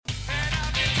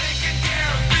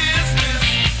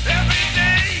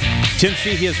Tim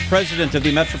Sheehy is president of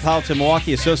the Metropolitan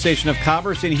Milwaukee Association of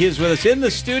Commerce, and he is with us in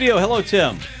the studio. Hello,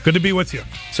 Tim. Good to be with you.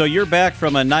 So you're back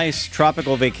from a nice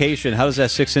tropical vacation. How does that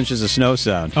 6 inches of snow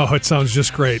sound? Oh, it sounds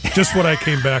just great. Just what I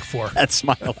came back for. That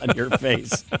smile on your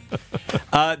face.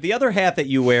 The other hat that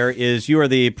you wear is you are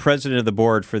the president of the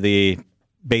board for the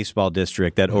baseball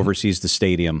district that oversees the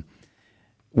stadium.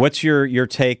 What's your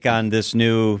take on this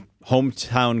new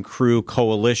Hometown Crew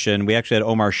coalition? We actually had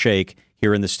Omar Sheikh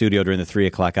here in the studio during the 3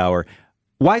 o'clock hour.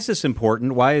 Why is this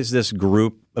important? Why is this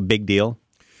group a big deal?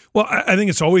 Well, I think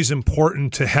it's always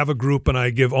important to have a group, and I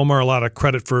give Omar a lot of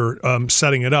credit for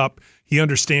setting it up. He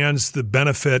understands the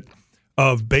benefit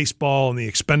of baseball and the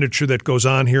expenditure that goes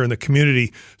on here in the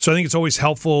community. So I think it's always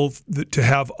helpful to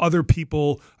have other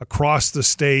people across the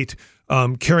state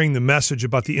carrying the message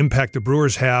about the impact the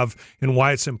Brewers have and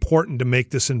why it's important to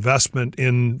make this investment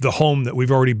in the home that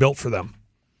we've already built for them.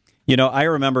 You know, I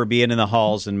remember being in the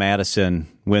halls in Madison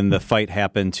when the fight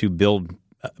happened to build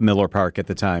Miller Park at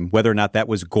the time, whether or not that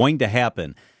was going to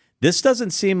happen. This doesn't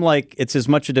seem like it's as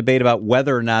much a debate about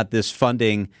whether or not this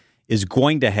funding is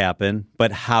going to happen,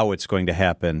 but how it's going to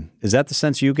happen. Is that the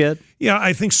sense you get? Yeah,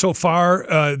 I think so far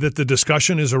that the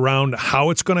discussion is around how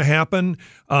it's going to happen.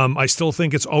 I still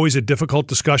think it's always a difficult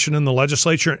discussion in the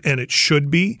legislature, and it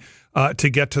should be to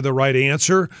get to the right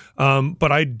answer.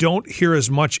 But I don't hear as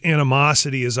much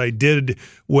animosity as I did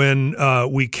when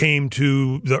we came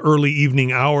to the early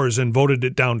evening hours and voted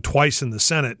it down twice in the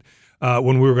Senate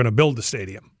when we were going to build the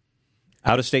stadium.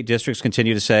 Out-of-state districts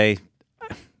continue to say,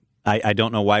 I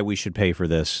don't know why we should pay for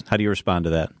this. How do you respond to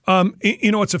that?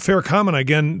 It's a fair comment.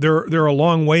 Again, they're a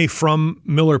long way from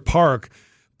Miller Park,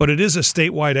 but it is a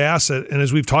statewide asset. And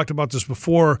as we've talked about this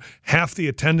before, half the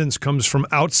attendance comes from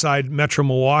outside Metro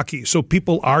Milwaukee. So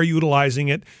people are utilizing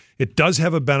it. It does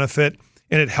have a benefit,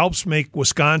 and it helps make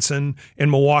Wisconsin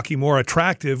and Milwaukee more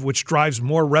attractive, which drives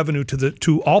more revenue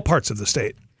to all parts of the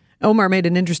state. Omar made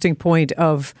an interesting point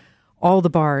of all the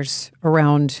bars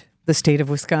around the state of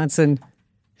Wisconsin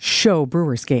show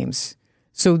Brewers games.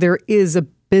 So there is a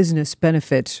business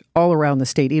benefit all around the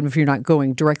state, even if you're not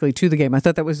going directly to the game. I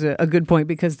thought that was a good point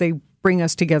because they bring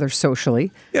us together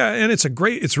socially. Yeah, and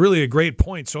it's really a great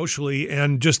point socially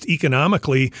and just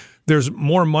economically. There's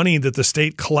more money that the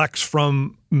state collects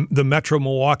from the Metro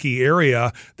Milwaukee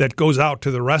area that goes out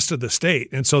to the rest of the state.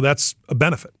 And so that's a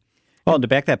benefit. Well, and to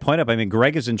back that point up, I mean,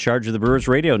 Greg is in charge of the Brewers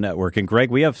radio network. And Greg,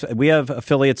 we have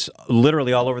affiliates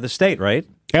literally all over the state, right?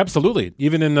 Absolutely.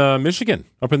 Even in Michigan,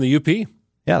 up in the UP.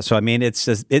 Yeah, so I mean, it is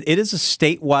a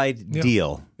statewide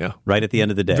deal, right at the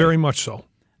end of the day. Very much so.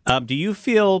 Do you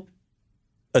feel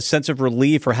a sense of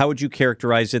relief, or how would you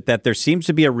characterize it, that there seems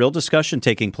to be a real discussion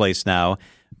taking place now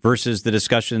versus the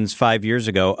discussions 5 years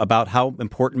ago about how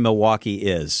important Milwaukee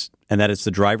is and that it's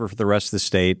the driver for the rest of the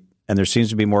state, and there seems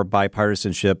to be more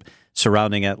bipartisanship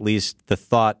surrounding at least the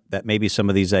thought that maybe some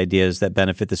of these ideas that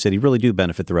benefit the city really do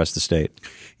benefit the rest of the state?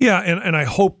 Yeah, and I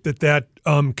hope that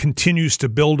continues to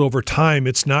build over time.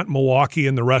 It's not Milwaukee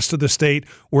and the rest of the state.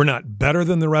 We're not better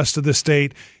than the rest of the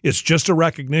state. It's just a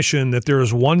recognition that there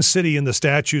is one city in the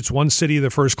statutes, one city of the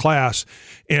first class,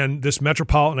 and this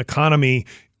metropolitan economy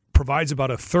provides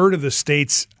about a third of the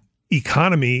state's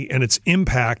economy and its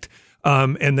impact,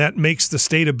 and that makes the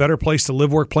state a better place to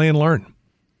live, work, play, and learn.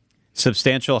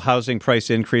 Substantial housing price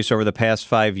increase over the past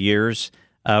 5 years.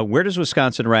 Where does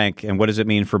Wisconsin rank, and what does it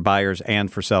mean for buyers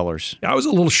and for sellers? I was a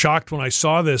little shocked when I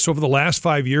saw this. Over the last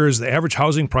 5 years, the average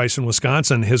housing price in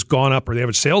Wisconsin has gone up, or the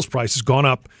average sales price has gone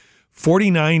up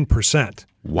 49%.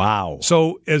 Wow.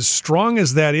 So as strong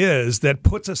as that is, that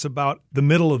puts us about the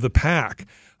middle of the pack.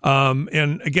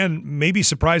 And again, maybe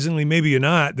surprisingly, maybe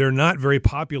not, they're not very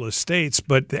populous states,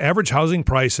 but the average housing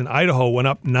price in Idaho went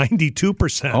up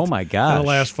 92%. Oh my gosh. In the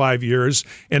last 5 years.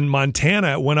 And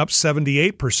Montana went up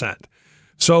 78%.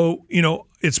 So,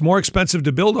 it's more expensive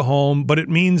to build a home, but it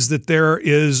means that there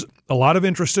is a lot of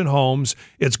interest in homes.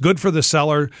 It's good for the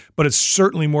seller, but it's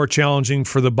certainly more challenging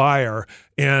for the buyer.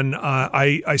 And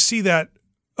I see that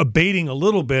abating a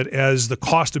little bit as the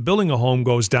cost of building a home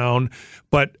goes down,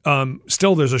 but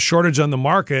still there's a shortage on the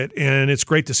market, and it's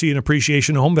great to see an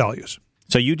appreciation in home values.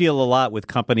 So you deal a lot with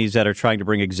companies that are trying to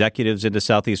bring executives into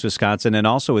Southeast Wisconsin, and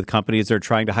also with companies that are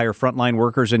trying to hire frontline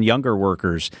workers and younger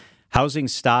workers. Housing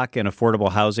stock and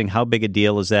affordable housing, how big a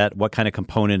deal is that? What kind of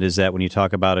component is that when you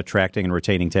talk about attracting and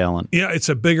retaining talent? Yeah, it's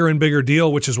a bigger and bigger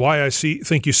deal, which is why I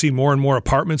think you see more and more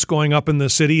apartments going up in the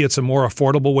city. It's a more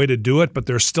affordable way to do it, but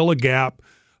there's still a gap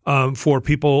for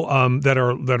people that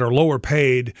are lower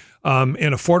paid, and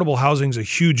affordable housing is a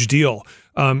huge deal.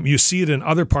 You see it in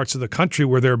other parts of the country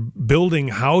where they're building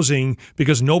housing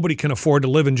because nobody can afford to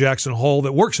live in Jackson Hole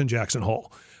that works in Jackson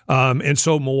Hole. And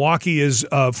so Milwaukee is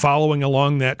following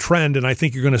along that trend, and I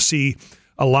think you're going to see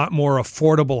a lot more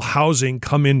affordable housing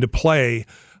come into play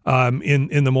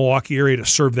in the Milwaukee area to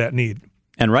serve that need.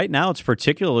 And right now it's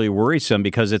particularly worrisome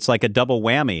because it's like a double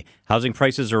whammy. Housing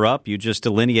prices are up. You just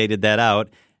delineated that out.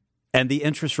 And the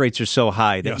interest rates are so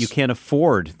high that you can't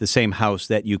afford the same house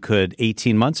that you could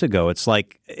 18 months ago. It's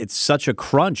like it's such a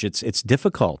crunch. It's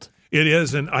difficult. It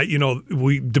is, and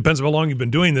depends on how long you've been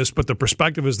doing this, but the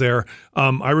perspective is there.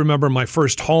 I remember my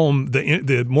first home,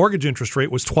 the mortgage interest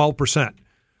rate was 12%.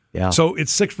 Yeah. So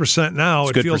it's 6% now.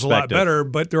 It feels a lot better,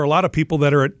 but there are a lot of people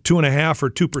that are at 2.5% or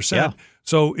 2%. Yeah.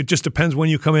 So it just depends when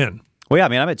you come in. Well, yeah, I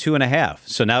mean, I'm at 2.5.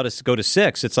 So now to go to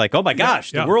 6, it's like, oh my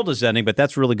gosh, the world is ending. But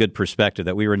that's really good perspective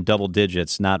that we were in double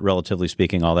digits, not relatively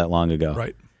speaking, all that long ago.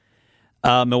 Right.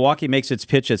 Milwaukee makes its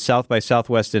pitch at South by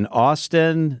Southwest in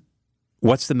Austin.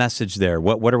 What's the message there?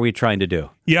 What are we trying to do?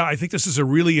 Yeah, I think this is a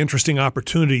really interesting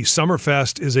opportunity.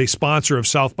 Summerfest is a sponsor of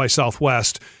South by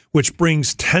Southwest, which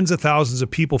brings tens of thousands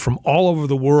of people from all over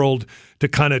the world to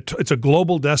it's a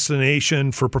global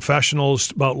destination for professionals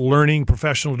about learning,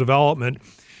 professional development.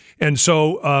 And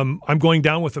so I'm going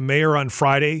down with the mayor on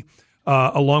Friday,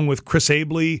 along with Chris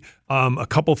Abley, a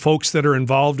couple folks that are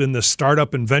involved in the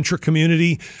startup and venture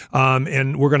community,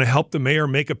 and we're going to help the mayor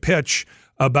make a pitch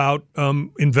about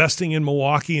investing in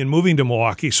Milwaukee and moving to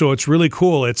Milwaukee. So it's really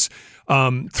cool. It's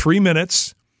 3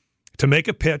 minutes to make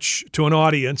a pitch to an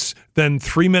audience, then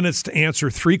 3 minutes to answer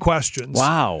 3 questions.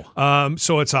 Wow.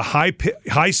 So it's a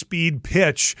high-speed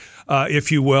pitch,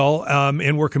 if you will,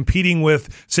 and we're competing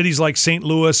with cities like St.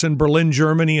 Louis and Berlin,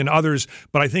 Germany, and others.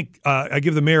 But I think I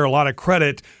give the mayor a lot of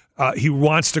credit. He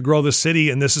wants to grow the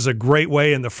city, and this is a great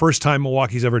way, and the first time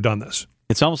Milwaukee's ever done this.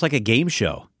 It's almost like a game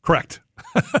show. Correct.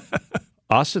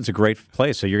 Austin's a great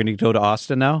place. So you're going to go to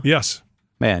Austin now? Yes.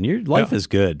 Man, your life is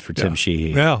good for Tim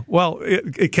Sheehy. Yeah, well,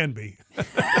 it can be.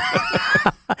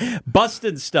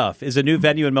 Bustin' Stuff is a new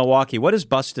venue in Milwaukee. What is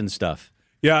Bustin' Stuff?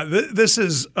 Yeah, this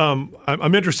is,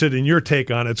 I'm interested in your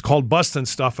take on it. It's called Bustin'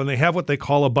 Stuff, and they have what they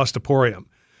call a bustaporium.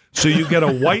 So you get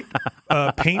a white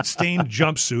paint-stained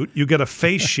jumpsuit, you get a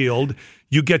face shield,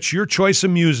 you get your choice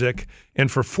of music, and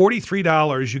for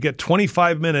 $43, you get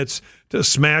 25 minutes to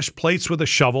smash plates with a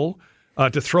shovel,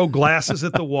 to throw glasses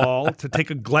at the wall, to take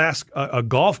a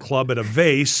golf club at a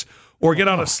vase, or get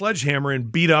on a sledgehammer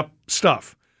and beat up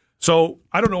stuff. So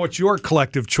I don't know what your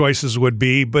collective choices would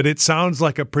be, but it sounds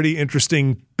like a pretty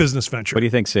interesting business venture. What do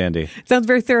you think, Sandy? Sounds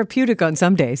very therapeutic on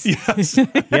some days. Yes. Yeah,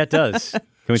 it does.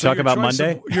 Can we talk about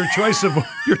Monday? Your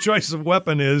choice of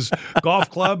weapon is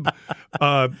golf club.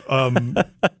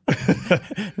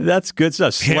 That's good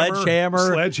stuff.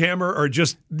 Sledgehammer, or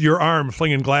just your arm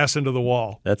flinging glass into the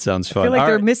wall. That sounds fun. I feel like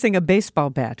they're missing a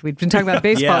baseball bat. We've been talking about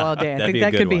baseball all day. I think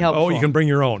that could be helpful. Oh, you can bring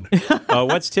your own.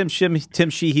 What's Tim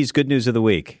Sheehy's good news of the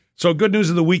week? So good news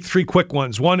of the week, 3 quick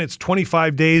ones. One, it's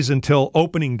 25 days until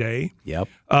opening day. Yep.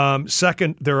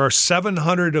 Second, there are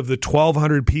 700 of the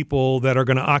 1,200 people that are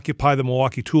going to occupy the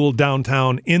Milwaukee Tool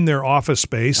downtown in their office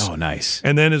space. Oh, nice.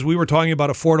 And then as we were talking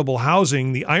about affordable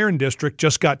housing, the Iron District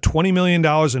just got $20 million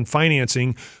in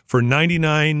financing for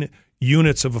 99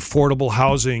 units of affordable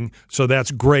housing. So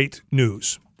that's great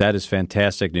news. That is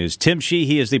fantastic news. Tim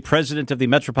Sheehy is the president of the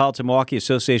Metropolitan Milwaukee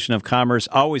Association of Commerce.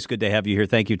 Always good to have you here.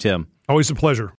 Thank you, Tim. Always a pleasure.